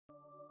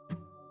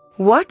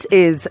What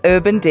is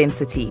urban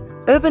density?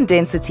 Urban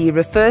density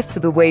refers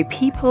to the way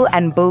people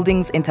and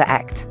buildings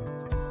interact.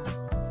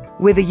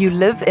 Whether you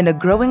live in a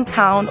growing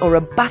town or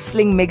a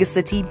bustling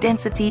megacity,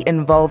 density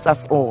involves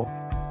us all.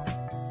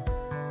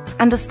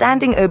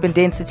 Understanding urban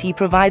density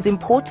provides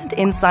important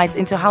insights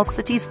into how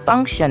cities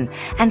function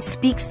and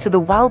speaks to the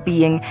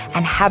well-being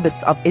and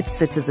habits of its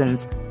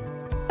citizens,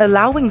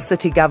 allowing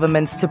city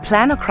governments to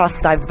plan across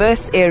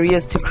diverse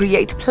areas to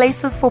create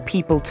places for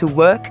people to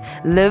work,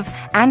 live,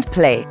 and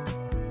play,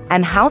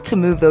 and how to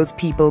move those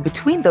people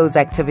between those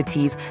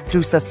activities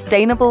through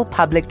sustainable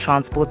public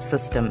transport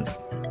systems.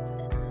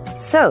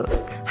 So,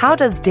 how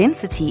does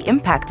density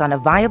impact on a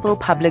viable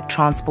public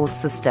transport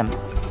system?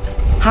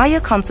 Higher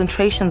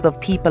concentrations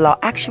of people are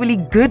actually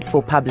good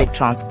for public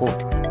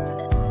transport.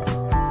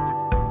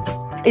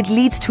 It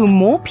leads to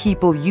more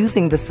people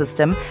using the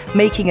system,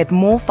 making it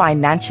more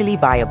financially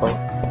viable.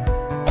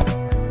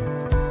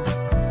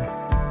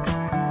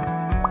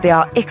 There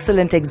are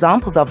excellent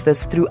examples of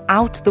this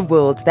throughout the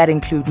world that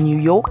include New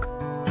York,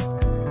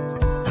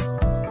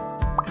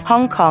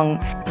 Hong Kong,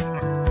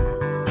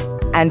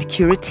 and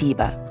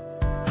Curitiba.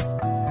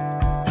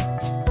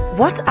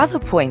 What other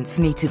points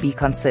need to be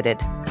considered?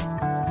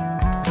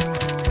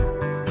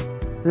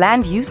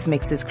 Land use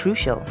mix is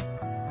crucial.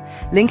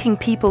 Linking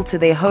people to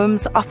their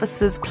homes,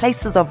 offices,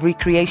 places of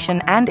recreation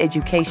and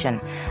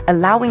education,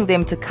 allowing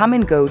them to come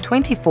and go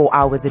 24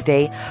 hours a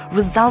day,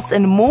 results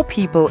in more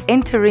people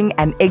entering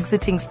and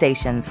exiting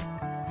stations,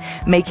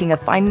 making a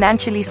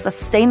financially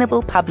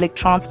sustainable public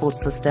transport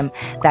system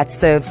that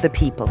serves the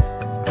people.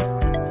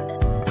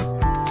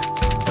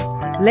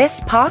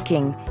 Less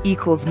parking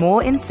equals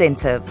more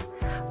incentive.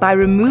 By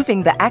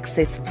removing the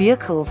access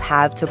vehicles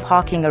have to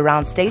parking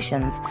around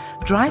stations,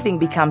 driving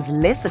becomes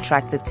less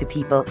attractive to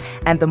people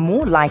and the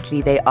more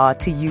likely they are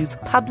to use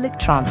public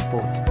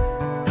transport.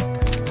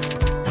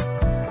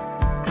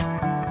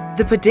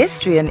 The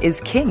pedestrian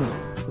is king.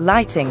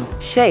 Lighting,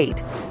 shade,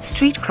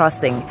 street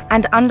crossing,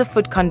 and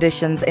underfoot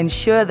conditions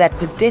ensure that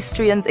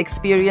pedestrians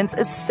experience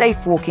a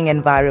safe walking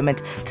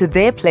environment to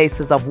their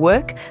places of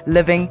work,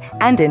 living,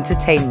 and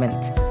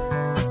entertainment.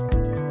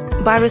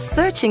 By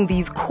researching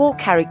these core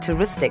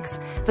characteristics,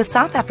 the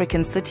South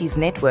African Cities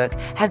Network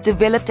has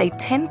developed a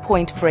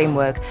 10-point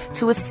framework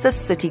to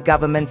assist city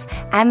governments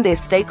and their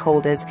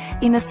stakeholders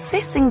in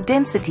assessing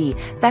density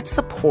that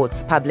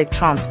supports public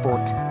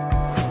transport.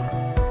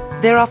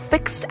 There are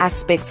fixed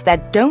aspects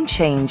that don't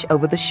change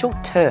over the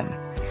short term: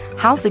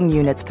 housing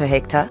units per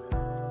hectare,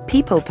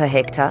 people per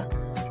hectare,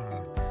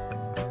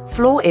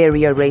 floor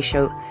area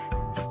ratio,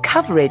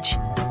 coverage,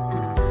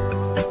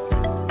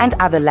 and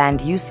other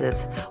land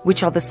uses,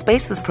 which are the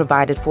spaces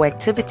provided for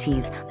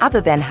activities other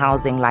than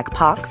housing like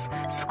parks,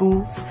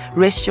 schools,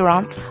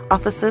 restaurants,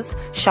 offices,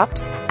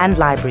 shops, and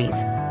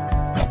libraries,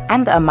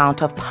 and the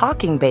amount of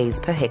parking bays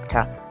per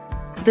hectare.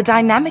 The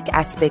dynamic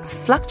aspects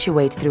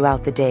fluctuate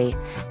throughout the day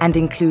and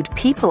include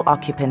people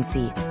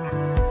occupancy,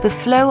 the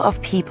flow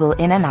of people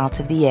in and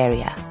out of the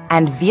area,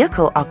 and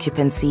vehicle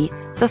occupancy,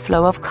 the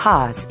flow of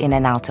cars in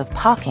and out of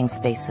parking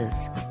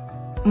spaces.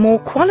 More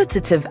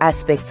qualitative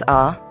aspects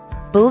are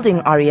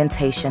building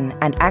orientation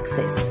and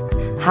access,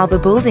 how the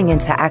building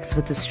interacts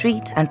with the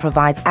street and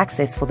provides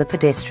access for the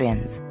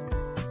pedestrians,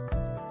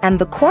 and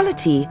the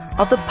quality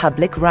of the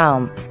public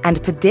realm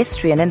and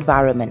pedestrian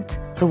environment,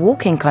 the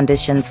walking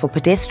conditions for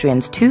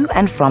pedestrians to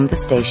and from the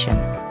station.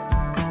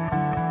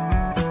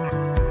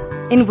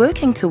 In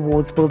working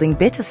towards building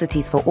better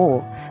cities for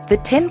all, the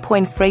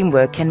 10-point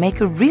framework can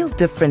make a real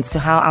difference to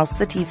how our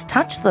cities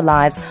touch the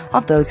lives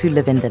of those who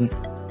live in them.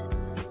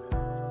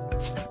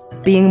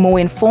 Being more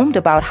informed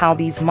about how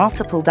these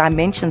multiple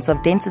dimensions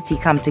of density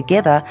come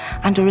together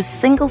under a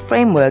single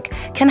framework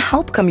can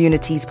help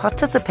communities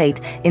participate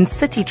in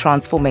city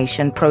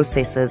transformation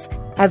processes,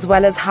 as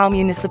well as how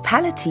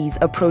municipalities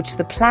approach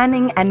the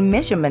planning and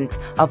measurement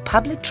of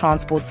public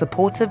transport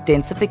supportive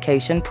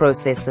densification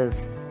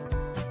processes.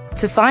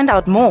 To find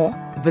out more,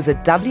 visit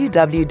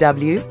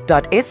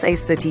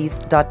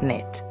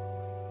www.sacities.net.